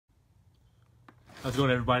How's it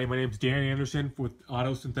going, everybody? My name is Dan Anderson with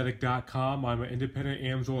Autosynthetic.com. I'm an independent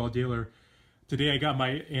AMSOIL dealer. Today I got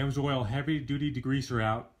my AMSOIL heavy duty degreaser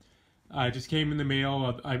out. It just came in the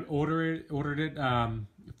mail. I ordered it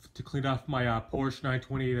to clean off my Porsche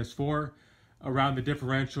 928 S4 around the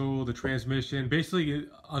differential, the transmission, basically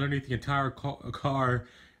underneath the entire car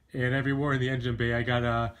and everywhere in the engine bay. I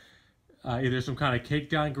got either some kind of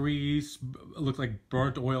cake down grease, looked like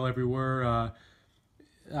burnt oil everywhere.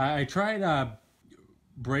 I tried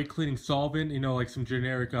brake cleaning solvent, like some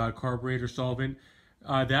generic carburetor solvent.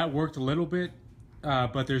 That worked a little bit,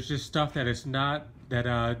 but there's just stuff that it's not,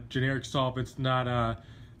 that generic solvent's not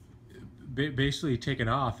basically taken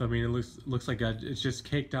off. I mean, it looks like it's just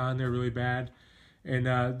caked on there really bad. And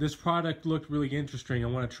this product looked really interesting. I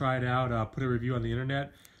want to try it out, put a review on the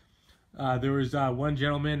internet. There was one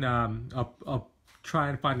gentleman, I'll try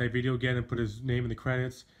and find that video again and put his name in the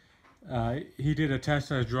credits. He did a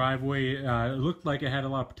test on his driveway. It looked like it had a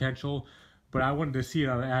lot of potential, but I wanted to see it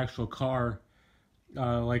on an actual car,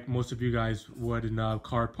 like most of you guys would in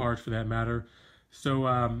car parts for that matter. So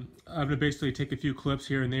I'm going to basically take a few clips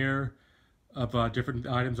here and there of different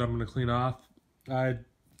items I'm going to clean off.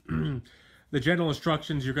 The general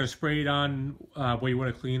instructions: you're going to spray it on what you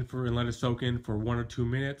want to clean for and let it soak in for 1 or 2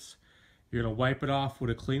 minutes. You're going to wipe it off with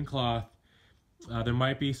a clean cloth. There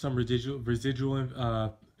might be some residual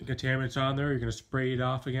contaminants on there. You're going to spray it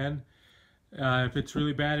off again. If it's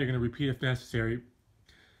really bad, you're going to repeat if necessary.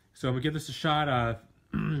 So I'm going to give this a shot.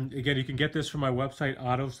 Again, you can get this from my website,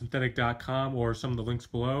 autosynthetic.com, or some of the links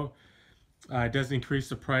below. It doesn't increase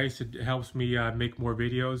the price. It helps me make more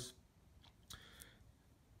videos.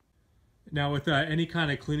 Now, with any kind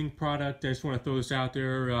of cleaning product, I just want to throw this out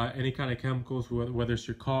there. Any kind of chemicals, whether it's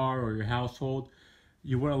your car or your household,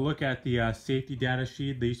 you want to look at the safety data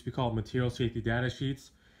sheet. They used to be called material safety data sheets.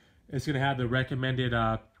 It's going to have the recommended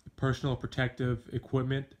personal protective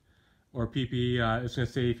equipment, or PPE. It's going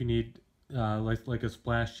to say if you need like a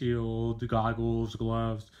splash shield, goggles,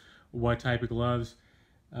 gloves, what type of gloves.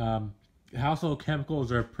 Household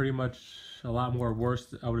chemicals are pretty much a lot more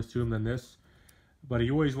worse, I would assume, than this. But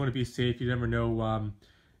you always want to be safe. You never know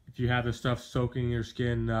if you have this stuff soaking in your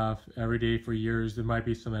skin every day for years, there might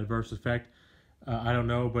be some adverse effect. I don't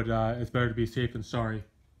know, but it's better to be safe than sorry.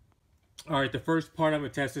 All right, the first part I'm gonna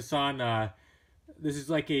test this on. This is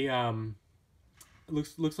like a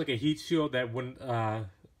looks like a heat shield that went on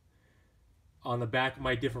the back of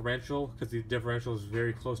my differential, because the differential is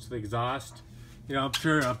very close to the exhaust. I'm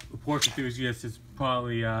sure a Porsche enthusiast is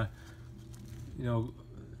probably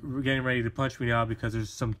getting ready to punch me now because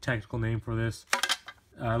there's some technical name for this.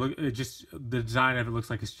 Look, the design of it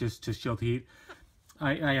looks like it's just to shield heat.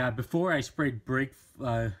 Before I sprayed brake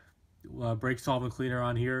solvent cleaner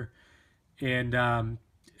on here, and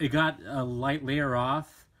it got a light layer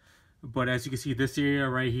off, but as you can see, this area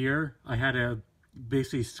right here, I had to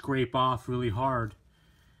basically scrape off really hard.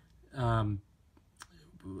 I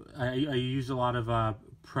used a lot of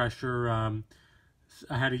pressure.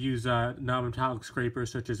 I had to use non-metallic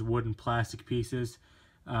scrapers such as wood and plastic pieces.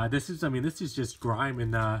 This is just grime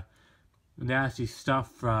and nasty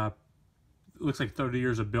stuff. Looks like 30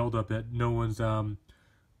 years of buildup that no one's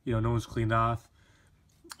cleaned off.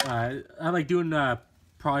 I like doing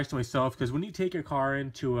products to myself, because when you take your car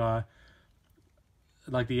into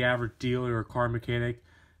like the average dealer or car mechanic,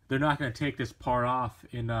 they're not going to take this part off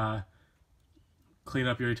and clean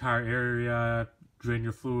up your entire area, drain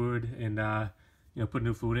your fluid, and put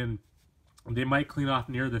new fluid in. They might clean off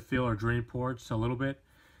near the fill or drain ports a little bit,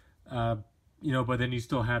 but then you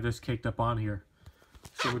still have this caked up on here.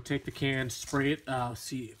 So we'll take the can, spray it.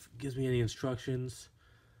 See if it gives me any instructions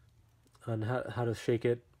on how to shake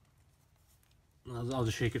it. I'll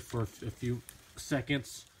just shake it for a few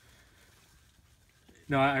seconds.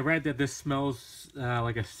 Now, I read that this smells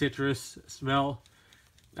like a citrus smell.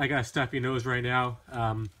 I got a stuffy nose right now,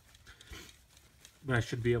 but I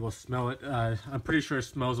should be able to smell it. I'm pretty sure it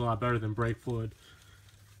smells a lot better than brake fluid.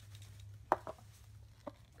 All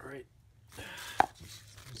right.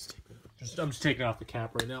 I'm just taking off the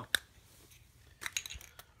cap right now.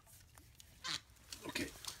 Okay.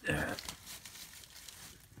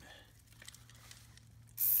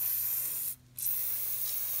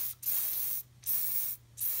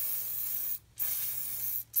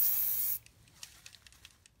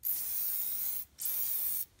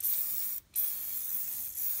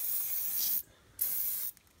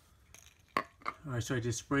 All right, so I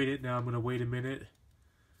just sprayed it. Now I'm going to wait a minute.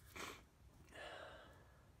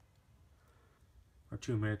 Or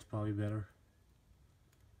 2 minutes, probably better.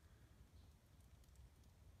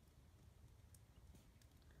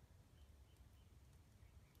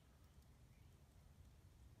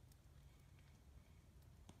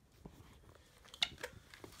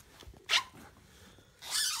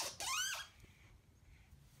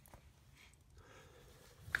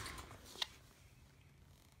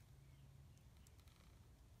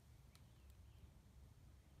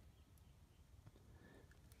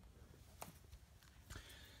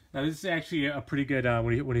 Now this is actually a pretty good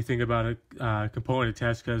when you think about a component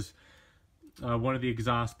test, because one of the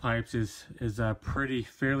exhaust pipes is pretty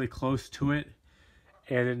fairly close to it,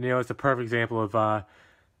 and it's a perfect example of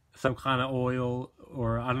some kind of oil,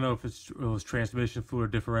 or I don't know if it was transmission fluid or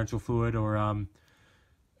differential fluid or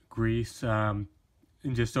grease, and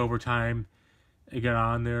just over time it got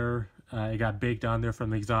on there, it got baked on there from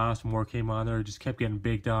the exhaust. More came on there, it just kept getting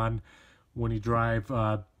baked on. When you drive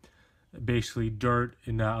basically dirt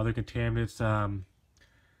and other contaminants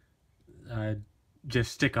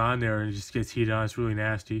just stick on there, and it just gets heated on. It's really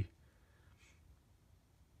nasty.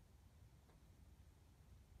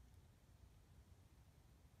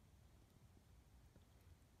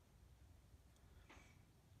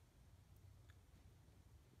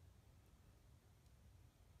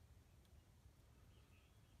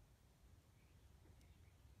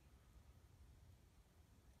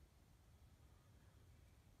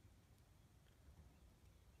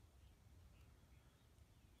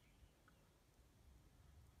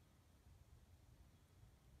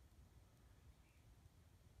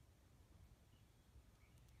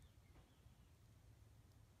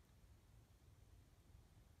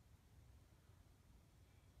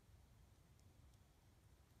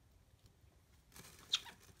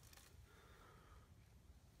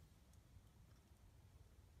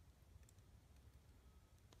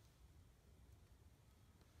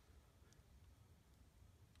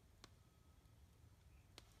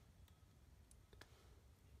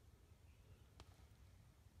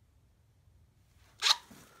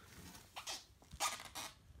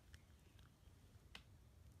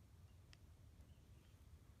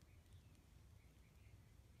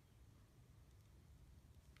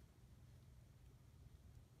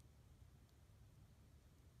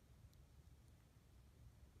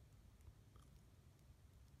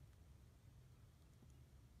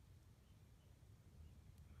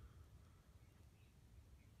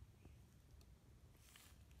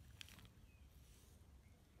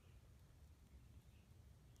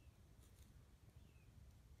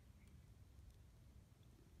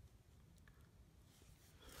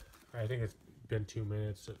 I think it's been 2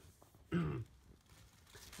 minutes. I'll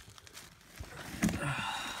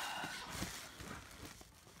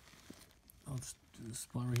just do this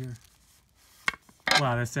spot right here.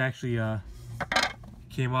 Wow, this actually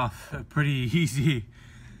came off pretty easy.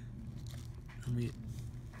 And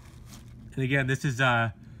again, this is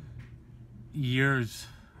years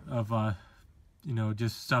of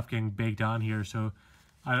just stuff getting baked on here, so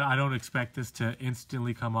I don't expect this to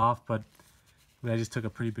instantly come off, but I just took a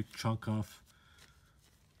pretty big chunk off.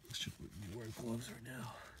 I should be wearing gloves right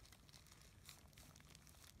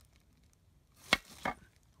now.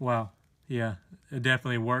 Wow, yeah, it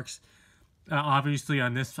definitely works. Obviously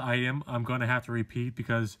on this item, I'm going to have to repeat,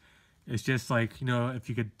 because it's just like, if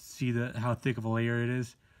you could see how thick of a layer it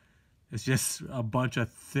is. It's just a bunch of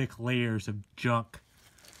thick layers of junk.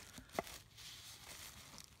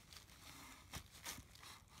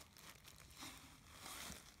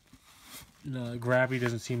 No, gravity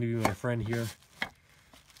doesn't seem to be my friend here.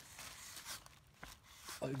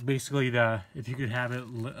 Basically, if you could have it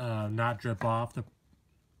not drip off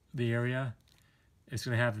the area, it's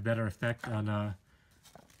going to have a better effect on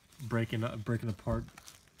breaking apart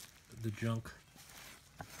the junk.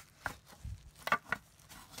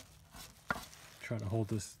 Try to hold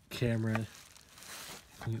this camera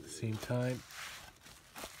at the same time.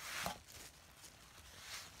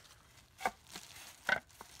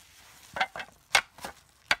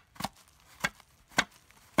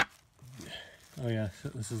 Oh yeah,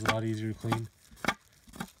 this is a lot easier to clean.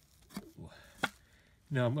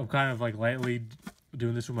 I'm kind of like lightly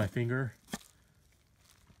doing this with my finger.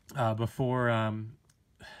 Before,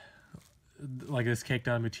 like this caked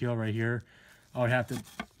on material right here, I would have to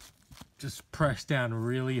just press down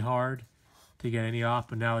really hard to get any off,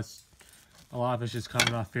 but now a lot of it's just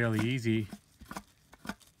coming off fairly easy.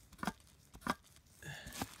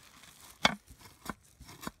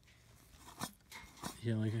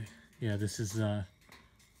 Yeah, this is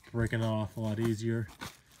breaking off a lot easier.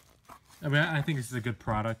 I mean, I think this is a good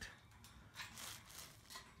product.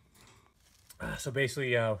 So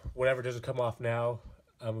basically, whatever doesn't come off now,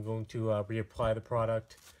 I'm going to reapply the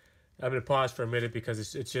product. I'm going to pause for a minute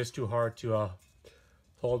because it's just too hard to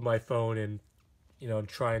hold my phone and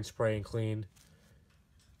try and spray and clean.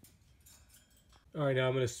 All right, now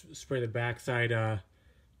I'm going to spray the backside.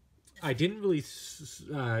 I didn't really,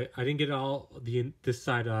 I didn't get this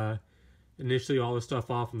side initially all the stuff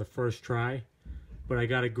off in the first try, but I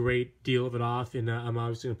got a great deal of it off, and I'm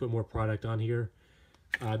obviously going to put more product on here.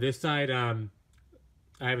 This side, I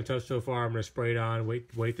haven't touched so far. I'm going to spray it on,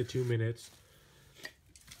 wait the 2 minutes.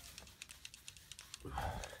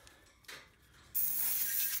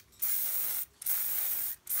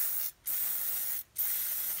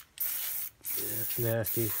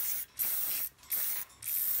 nasty.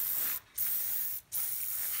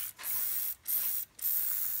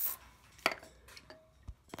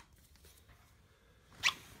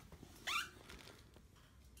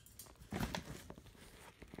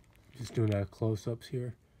 Just doing close-ups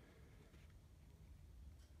here.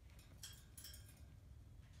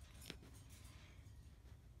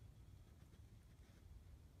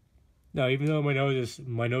 Now, even though my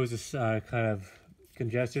nose is kind of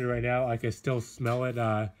congested right now, I can still smell it.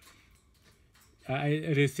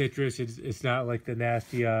 It is citrus. It's not like the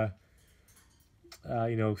nasty, you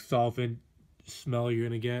know, solvent smell you're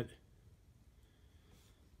gonna get.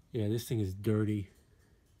 Yeah, this thing is dirty.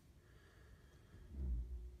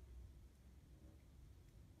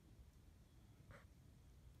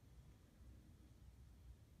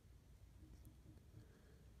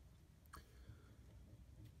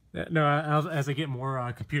 No, as I get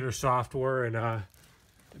more computer software and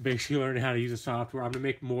basically learning how to use the software, I'm gonna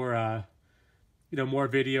make more, you know, more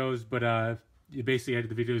videos. But you basically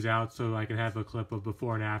edit the videos out so I can have a clip of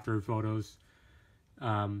before and after photos.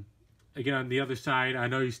 Again, on the other side, I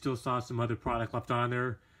know you still saw some other product left on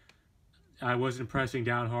there. I wasn't pressing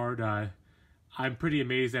down hard. I'm pretty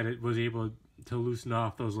amazed that it was able to loosen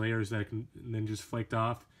off those layers that can then just flaked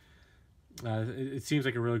off. It seems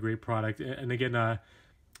like a really great product. And again,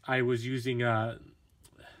 I was using a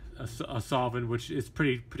solvent, which is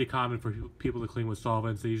pretty common for people to clean with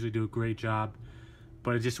solvents. They usually do a great job,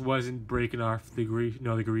 but it just wasn't breaking off the grease, you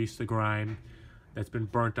know, the grease, the grime that's been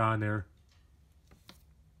burnt on there.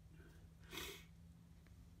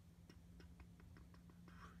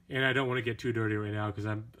 And I don't want to get too dirty right now because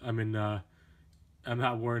I'm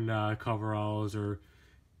not wearing coveralls or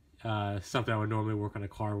something I would normally work on a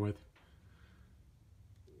car with.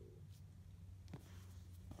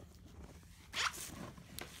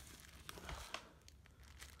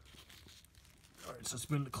 Alright, so it's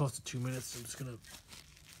been close to 2 minutes. I'm just gonna.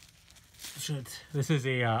 This is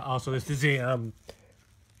a also this is a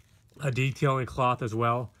detailing cloth as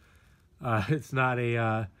well. It's not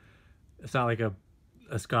like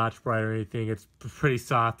a Scotch Brite or anything. It's pretty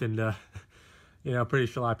soft and you know, I'm pretty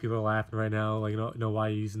sure a lot of people are laughing right now, like, know why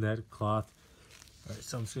you're using that cloth. All right,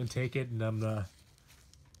 so I'm just gonna take it and I'm gonna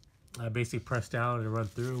basically press down and run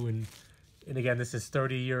through, and again, this is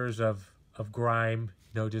 30 years of grime,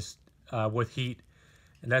 you know, just with heat,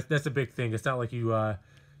 and that's a big thing. It's not like you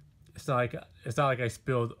it's not like I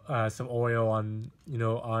spilled some oil on, you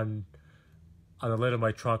know, on the lid of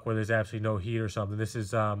my trunk where there's absolutely no heat or something. This is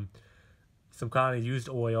some kind of used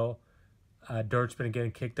oil. Dirt's been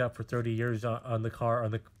getting kicked up for 30 years on the car,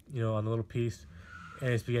 on the, you know, on the little piece, and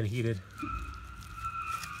it's been getting heated.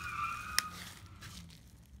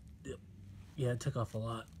 Yep. Yeah, it took off a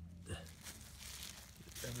lot. Yeah,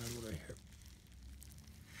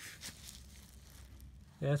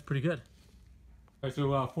 that's pretty good. All right,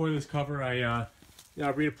 so for this cover, I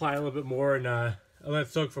reapply a little bit more, and I let it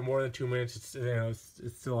soak for more than 2 minutes. It's, you know,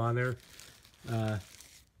 it's still on there. I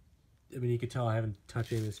mean, you can tell I haven't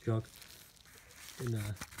touched any of this junk. And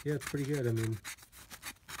yeah, it's pretty good. I mean,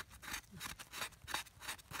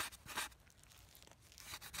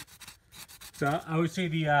 so I would say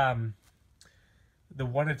the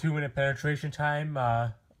 1 to 2 minute penetration time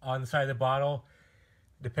on the side of the bottle,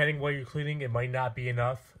 depending what you're cleaning, it might not be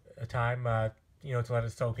enough time, you know, to let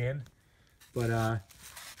it soak in. But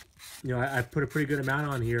you know, I put a pretty good amount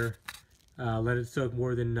on here. Let it soak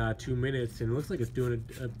more than 2 minutes, and it looks like it's doing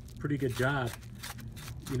a pretty good job.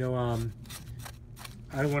 You know,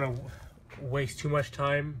 I don't want to waste too much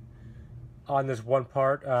time on this one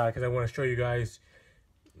part because I want to show you guys,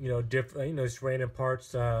 you know, different, you know, just random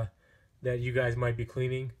parts that you guys might be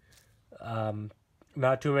cleaning.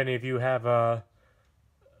 Not too many of you have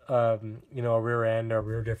you know, a rear end or a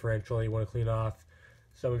rear differential you want to clean off.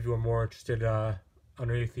 Some of you are more interested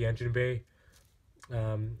underneath the engine bay.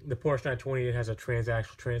 The Porsche 928 has a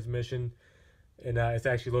transaxle transmission, and it's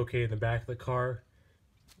actually located in the back of the car.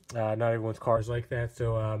 Not everyone's car is like that,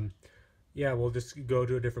 so yeah, we'll just go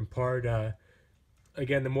to a different part.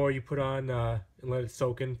 Again, the more you put on and let it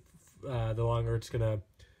soak in, the longer it's gonna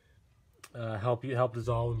help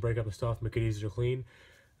dissolve and break up the stuff, make it easier to clean.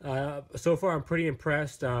 So far, I'm pretty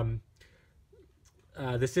impressed.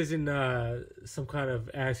 This isn't some kind of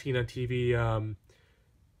as seen on TV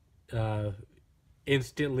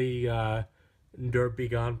instantly dirt be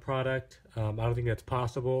gone product. I don't think that's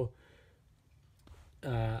possible.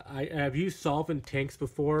 I've used solvent tanks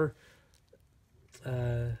before.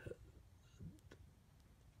 I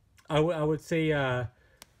would say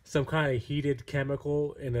some kind of heated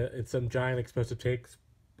chemical in some giant expensive tanks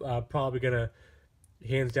probably gonna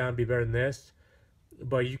hands down be better than this.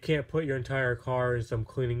 but you can't put your entire car in some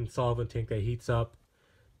cleaning solvent tank that heats up.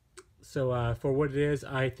 So for what it is,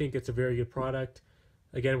 I think it's a very good product.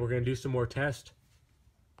 Again, we're going to do some more tests.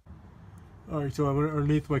 Alright, so I'm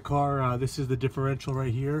underneath my car. This is the differential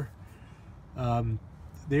right here.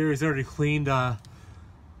 There is already cleaned. I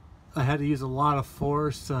had to use a lot of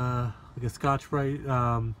force, like a Scotch-Brite,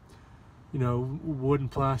 you know, wood and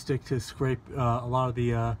plastic to scrape a lot of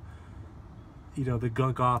the, you know, the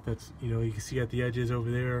gunk off. That's, you know, you can see at the edges over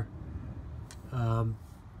there.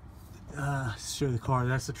 Show the car.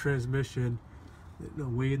 That's the transmission. No,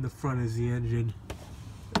 way in the front is the engine.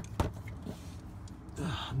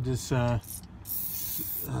 I'm just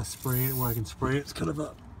spraying it where I can spray it. It's kind of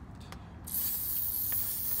a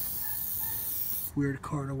weird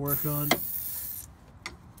car to work on.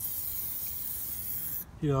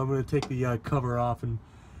 You know, I'm going to take the cover off and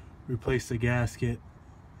replace the gasket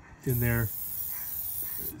in there.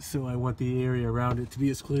 So I want the area around it to be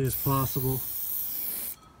as clean as possible.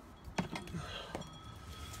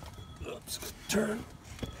 Oops, turn.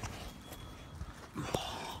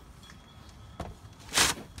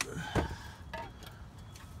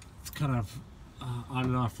 It's kind of on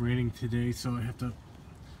and off raining today, so I have to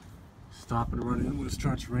stop and run in when it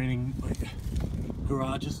starts raining. My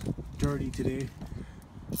garage is dirty today,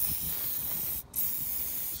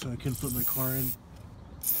 so I couldn't put my car in.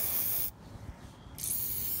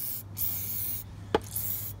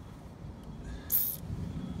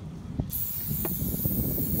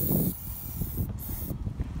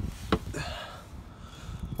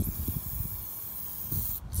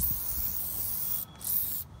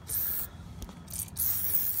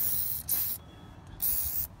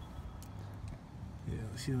 Yeah,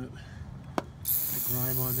 see that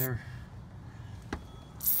grime on there?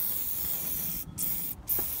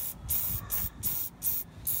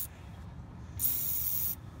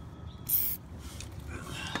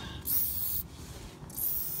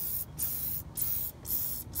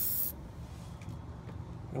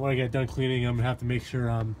 And when I get done cleaning, I'm gonna have to make sure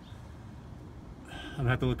I'm gonna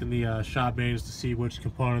have to look in the shop manuals to see which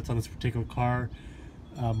components on this particular car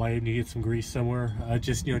might need to get some grease somewhere,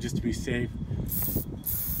 just, you know, just to be safe.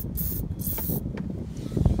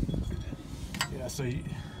 Yeah, so you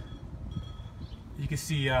can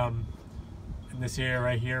see in this area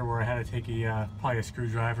right here where I had to take a probably a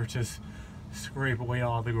screwdriver to just scrape away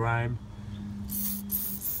all the grime.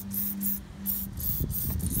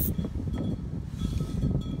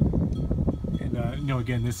 And you know,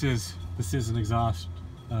 again, this is an exhaust,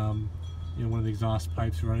 you know, one of the exhaust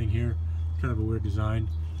pipes running here. Kind of a weird design.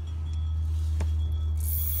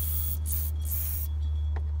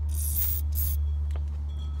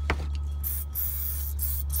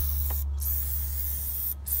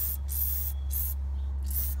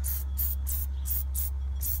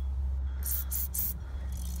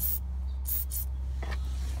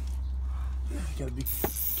 You gotta be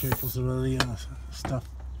careful so none of the stuff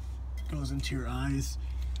goes into your eyes.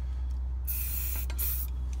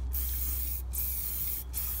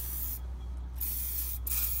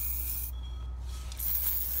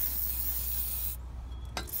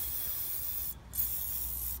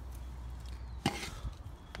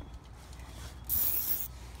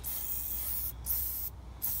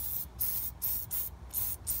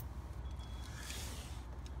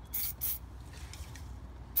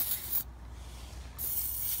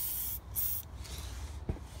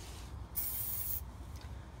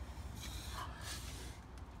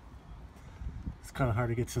 It's kind of hard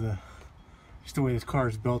to get to just the way this car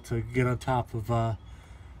is built to get on top of the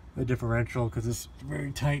differential, because it's a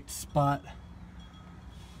very tight spot.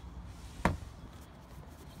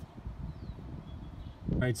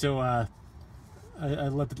 Alright, so I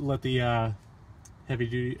let the heavy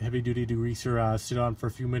duty degreaser sit on for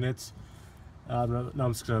a few minutes. Now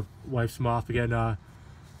I'm just gonna wipe some off again.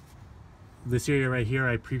 This area right here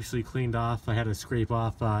I previously cleaned off. I had to scrape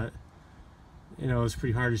off. You know, it was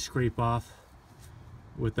pretty hard to scrape off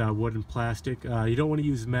with wood and plastic. You don't want to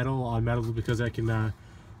use metal on metal because that can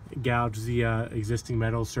gouge the existing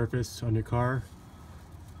metal surface on your car.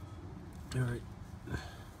 All right.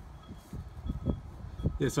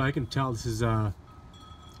 Yeah, so I can tell this is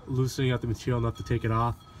loosening up the material enough to take it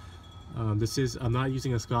off. I'm not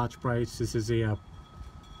using a Scotch-Brite. This is a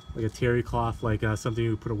like a terry cloth, like something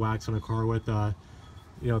you put a wax on a car with. You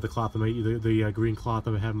know, the cloth, the green cloth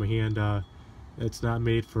I have in my hand. It's not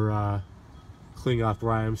made for cleaning off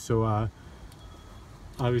grime. So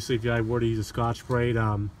obviously, if I were to use a Scotch-Brite,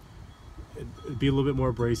 it'd be a little bit more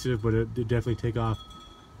abrasive, but it'd definitely take off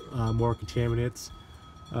more contaminants.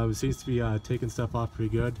 It seems to be taking stuff off pretty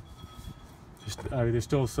good. There's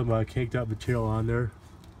still some caked up material on there.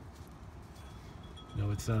 No,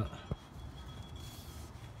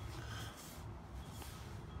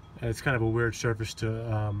 it's kind of a weird surface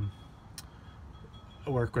to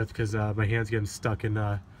work with because my hand's getting stuck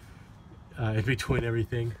in between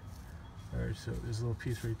everything. All right, so there's a little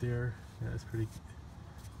piece right there. Yeah, it's pretty.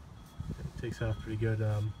 It takes off pretty good.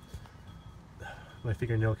 My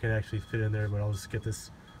fingernail can't actually fit in there, but I'll just get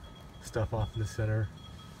this stuff off in the center.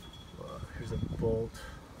 Here's a bolt.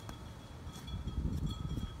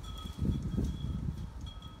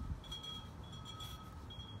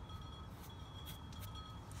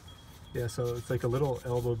 Yeah, so it's like a little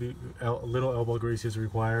elbow grease is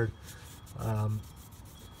required.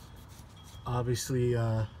 Obviously,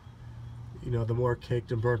 you know, the more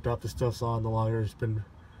caked and burnt up the stuff's on, the longer it's been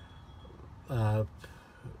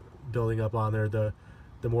building up on there, the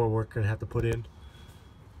more work you're gonna have to put in.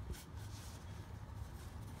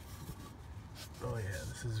 Oh yeah,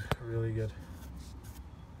 this is really good.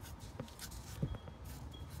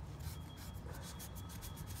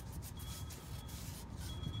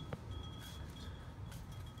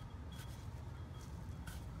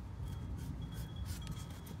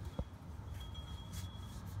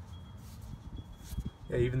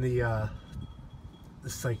 Yeah, even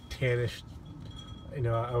this like tannish, you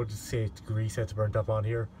know, I would just say it's grease that's burnt up on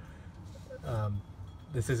here.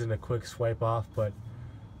 This isn't a quick swipe off, but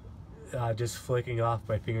just flicking off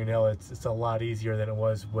my fingernail, it's a lot easier than it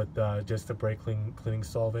was with just the brake cleaning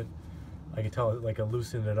solvent. I can tell like I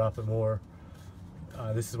loosened it up and more.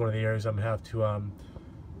 This is one of the areas I'm gonna have to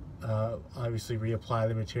obviously reapply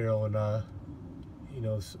the material and you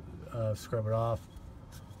know, scrub it off.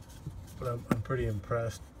 But I'm pretty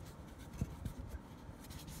impressed.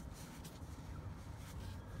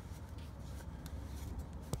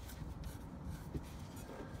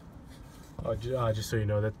 Just so you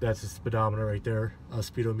know, that's a speedometer right there, a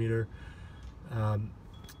speedometer. To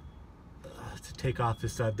take off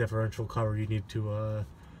this differential cover, you need to,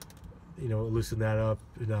 you know, loosen that up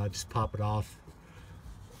and just pop it off.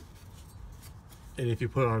 And if you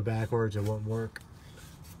put it on backwards, it won't work.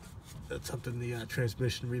 That's something the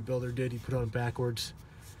transmission rebuilder did. He put it on backwards,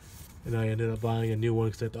 and I ended up buying a new one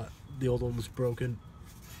because I thought the old one was broken.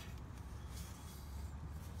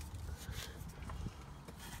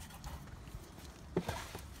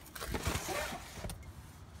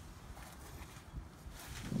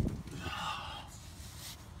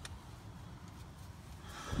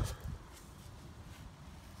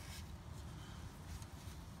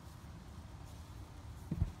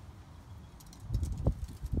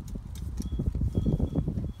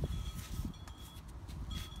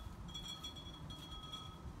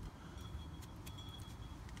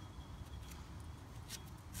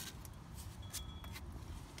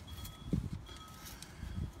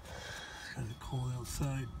 Kind of cold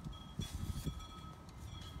outside.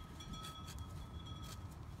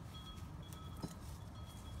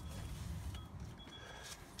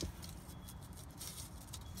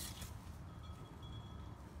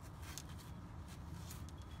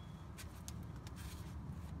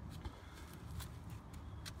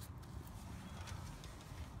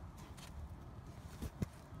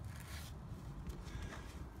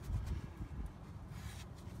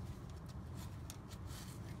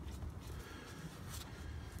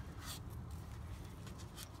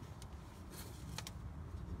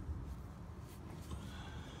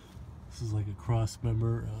 This is like a cross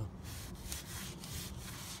member.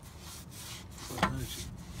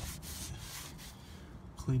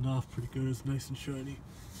 Cleaned off pretty good. It's nice and shiny.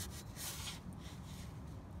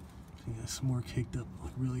 Yeah, some more caked up,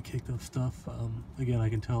 like really caked up stuff. Again, I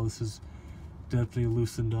can tell this is definitely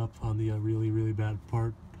loosened up on the really bad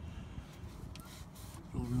part.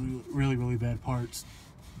 Really bad parts.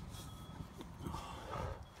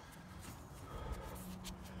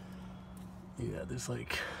 Yeah, there's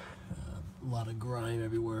like a lot of grime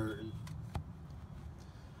everywhere. And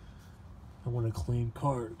I want a clean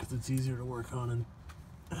cart because it's easier to work on and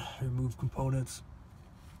remove components.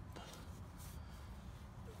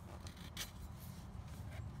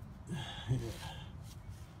 Yeah.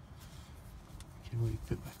 Can't really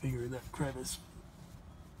fit my finger in that crevice.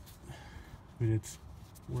 I mean, it's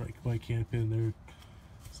where I can't fit in there.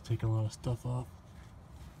 It's taking a lot of stuff off.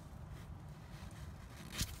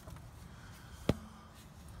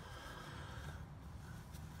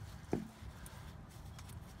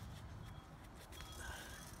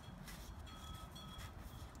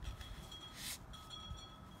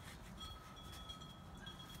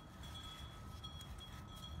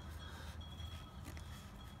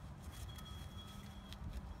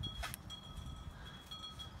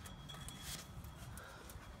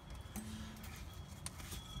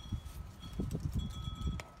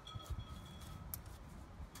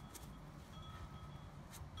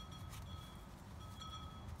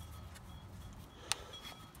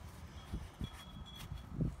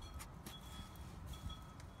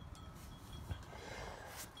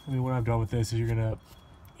 I mean, when I'm done with this, you're not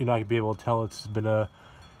gonna be able to tell it's been a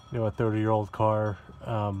 30-year-old car.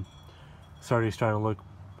 It's already starting to look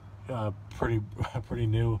pretty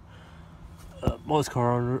new. Most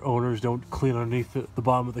car owners don't clean underneath the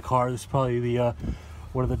bottom of the car. This is probably the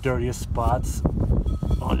one of the dirtiest spots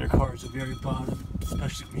on your car is the very bottom,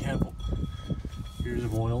 especially when you have years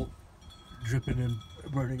of oil dripping and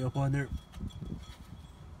burning up on there.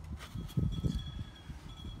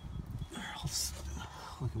 I'll just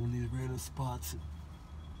look at one of these random spots and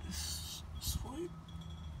just swipe.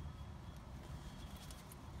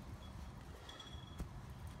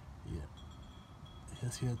 Yeah.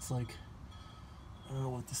 See, it's like, I don't know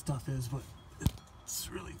what the stuff is, but it's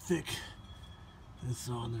really thick. It's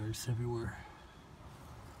on there, it's everywhere.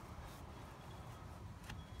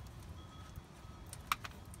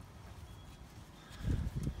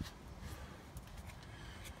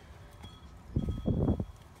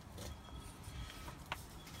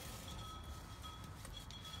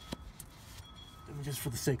 And just for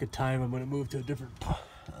the sake of time, I'm going to move to a different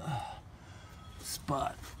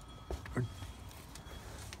spot.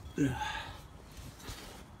 Yeah,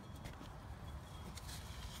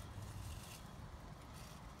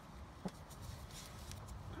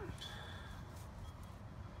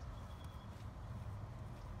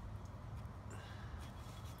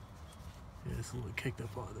 it's a little kicked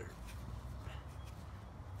up on there.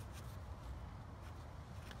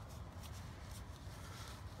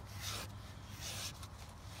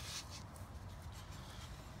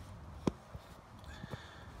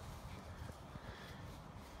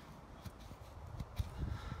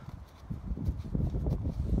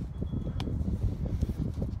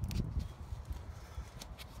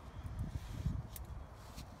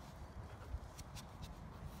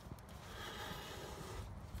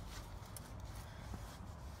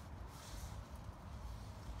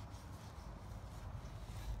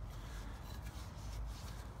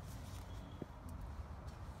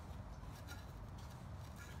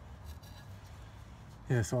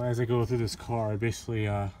 Yeah, so as I go through this car, I basically,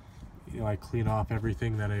 I clean off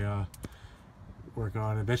everything that I work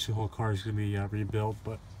on. Eventually the whole car is going to be rebuilt,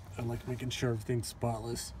 but I like making sure everything's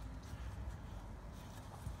spotless.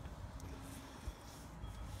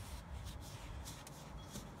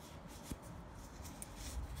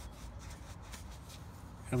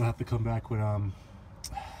 I'm going to have to come back with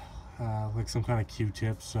like some kind of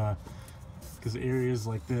Q-tips, because areas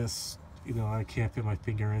like this, I can't fit my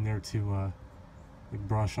finger in there to like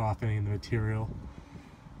brush off any of the material.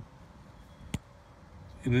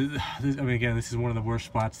 And I mean, again, this is one of the worst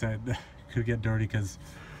spots that could get dirty, because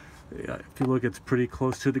if you look, it's pretty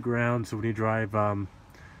close to the ground, so when you drive,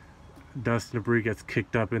 dust and debris gets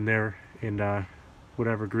kicked up in there, and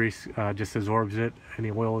whatever grease just absorbs it.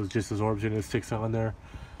 Any oil is just absorbs it and it sticks on there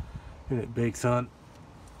and it bakes on.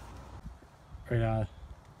 Right,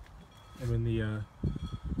 I'm in the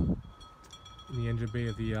engine bay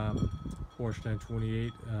of the Porsche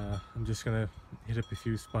 928. I'm just gonna hit up a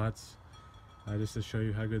few spots just to show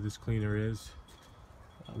you how good this cleaner is.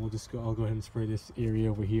 I'll go ahead and spray this area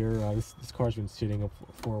over here. This car's been sitting up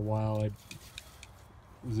for a while. I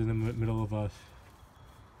was in the middle of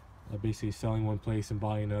basically selling one place and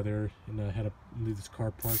buying another, and I had to leave this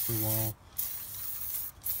car parked for a while.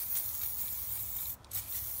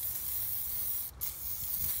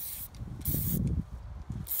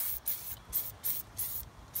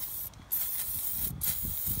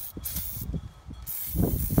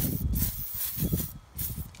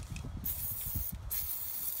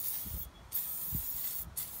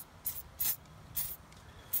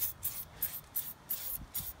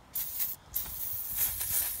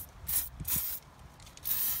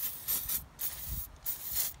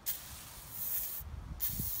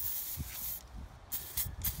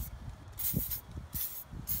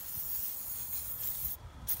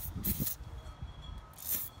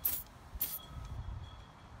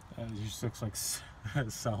 It just looks like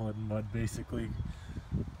solid mud, basically.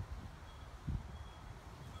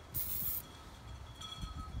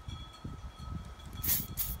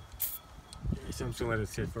 So I'm just gonna let it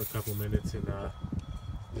sit for a couple minutes and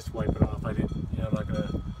just wipe it off. I'm not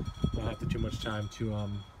gonna have too much time to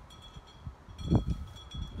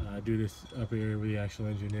do this up area where the actual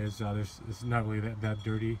engine is. It's not really that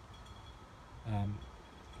dirty.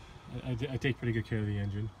 I take pretty good care of the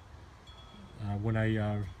engine. When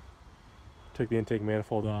I took the intake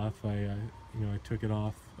manifold off, I took it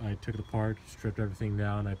off, I took it apart, stripped everything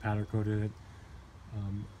down, I powder coated it.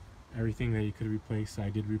 Everything that you could replace, I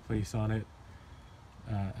did replace on it.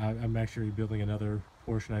 I'm actually building another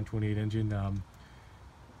Porsche 928 engine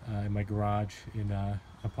in my garage, and I'm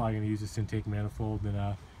probably going to use this intake manifold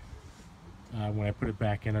and When I put it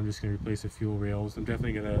back in, I'm just going to replace the fuel rails. I'm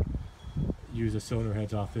definitely going to use the cylinder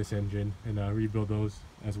heads off this engine and rebuild those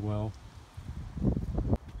as well.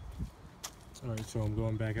 Alright, so I'm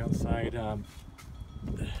going back outside.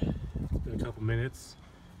 It's been a couple minutes.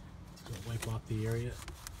 Just going to wipe off the area.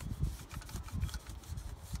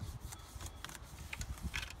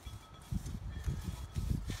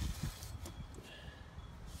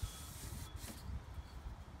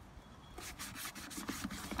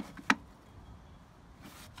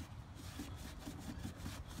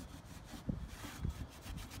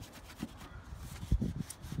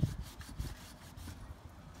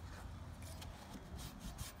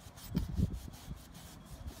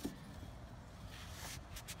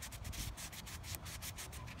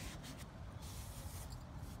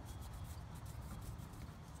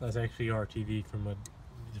 That's actually RTV from a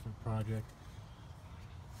different project.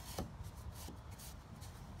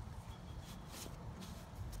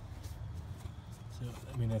 So,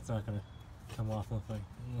 I mean, that's not going to come off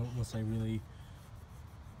unless I really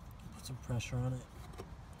put some pressure on it.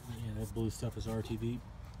 Yeah, that blue stuff is RTV.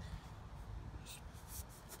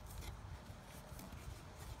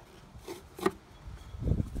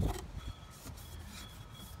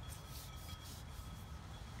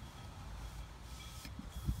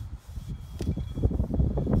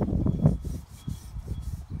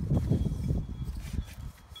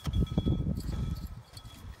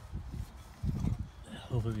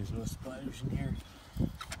 Hopefully there's no spiders in here.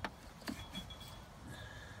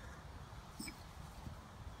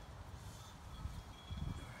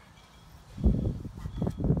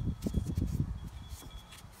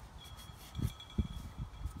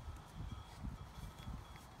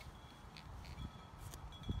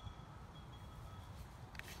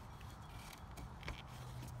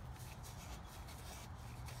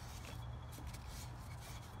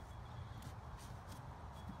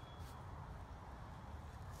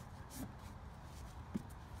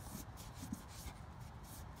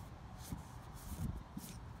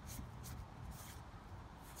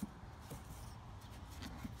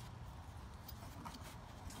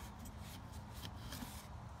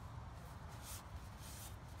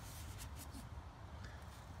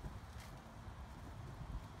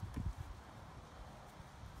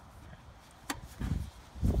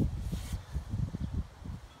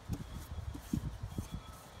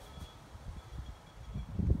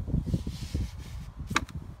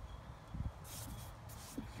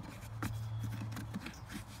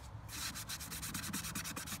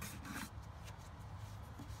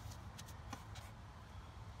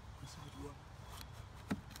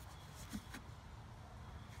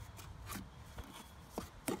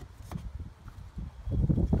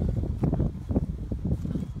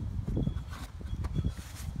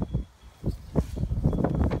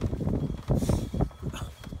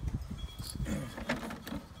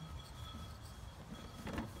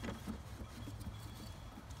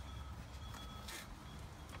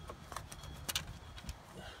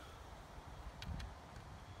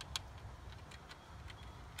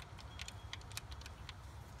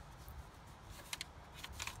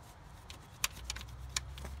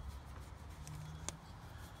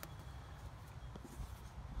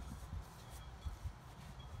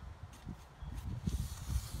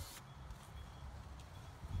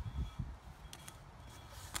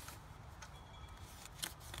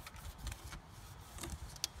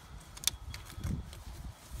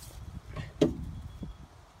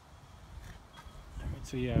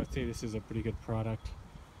 So yeah, I would say this is a pretty good product.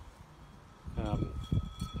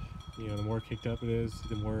 You know, the more kicked up it is,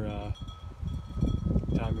 the more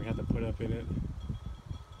time we have to put up in it.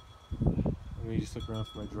 Let me just look around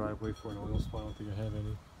for my driveway for an oil spot. I don't think I have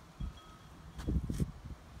any.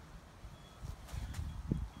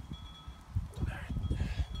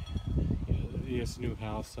 Yeah, it's a new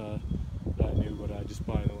house, not new, but I just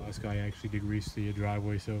bought it. The last guy actually degreased the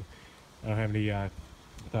driveway, so I don't have any. I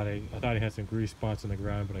thought I had some grease spots on the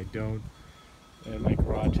ground, but I don't. And my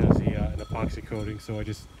garage has an epoxy coating, so I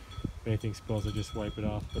just, if anything spills, I just wipe it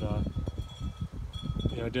off. But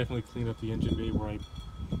yeah, I definitely cleaned up the engine bay where I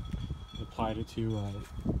applied it to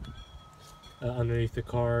underneath the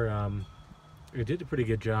car. It did a pretty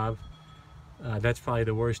good job. That's probably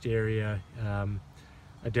the worst area.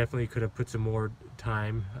 I definitely could have put some more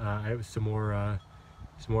time, some more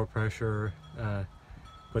pressure,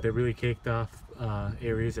 but they really caked off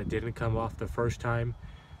areas that didn't come off the first time.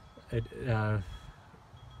 I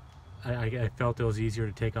felt it was easier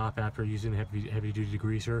to take off after using heavy duty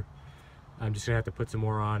degreaser. I'm just gonna have to put some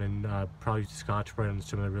more on and probably Scotch-Brite on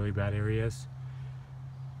some of the really bad areas.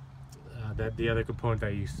 The other component that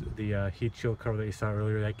I used, the heat shield cover that you saw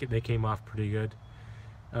earlier, they came off pretty good.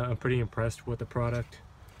 I'm pretty impressed with the product.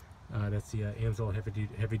 That's the AMSOIL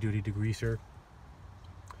heavy duty degreaser.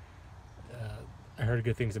 I heard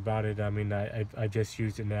good things about it. I mean, I just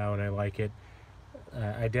used it now and I like it.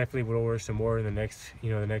 I definitely would order some more in the next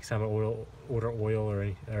time I order oil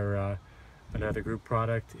or another group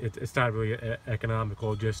product. It's not really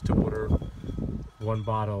economical just to order one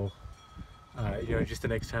bottle. Just the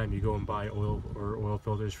next time you go and buy oil or oil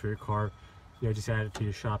filters for your car, just add it to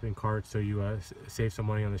your shopping cart so you save some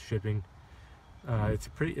money on the shipping. It's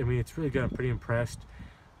really good. I'm pretty impressed.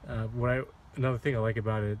 Another thing I like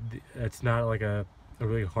about it, it's not like a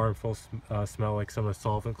really harmful smell like some of the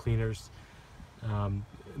solvent cleaners.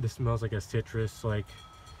 This smells like a citrus, like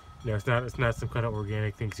it's not some kind of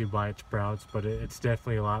organic things you buy at Sprouts, but it's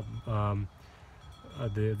definitely a lot. The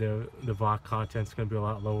VOC content's going to be a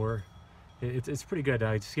lot lower. It's pretty good.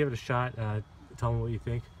 Just give it a shot. Tell me what you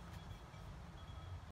think.